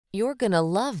You're gonna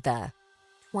love the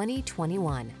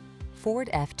 2021 Ford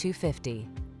F-250.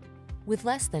 With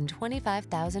less than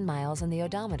 25,000 miles on the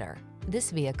odometer,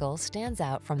 this vehicle stands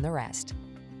out from the rest.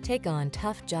 Take on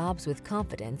tough jobs with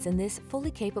confidence in this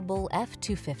fully capable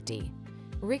F-250.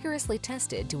 Rigorously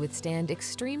tested to withstand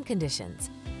extreme conditions,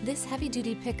 this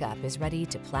heavy-duty pickup is ready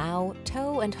to plow,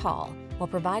 tow, and haul while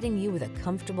providing you with a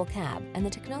comfortable cab and the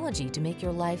technology to make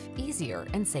your life easier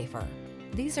and safer.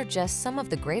 These are just some of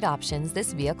the great options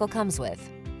this vehicle comes with: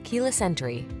 keyless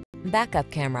entry, backup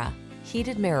camera,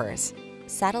 heated mirrors,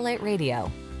 satellite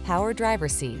radio, power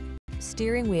driver's seat,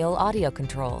 steering wheel audio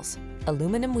controls,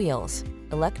 aluminum wheels,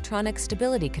 electronic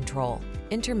stability control,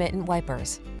 intermittent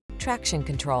wipers, traction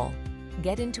control.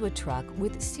 Get into a truck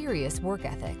with serious work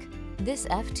ethic. This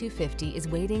F-250 is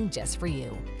waiting just for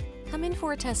you. Come in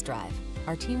for a test drive.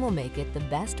 Our team will make it the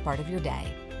best part of your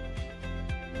day.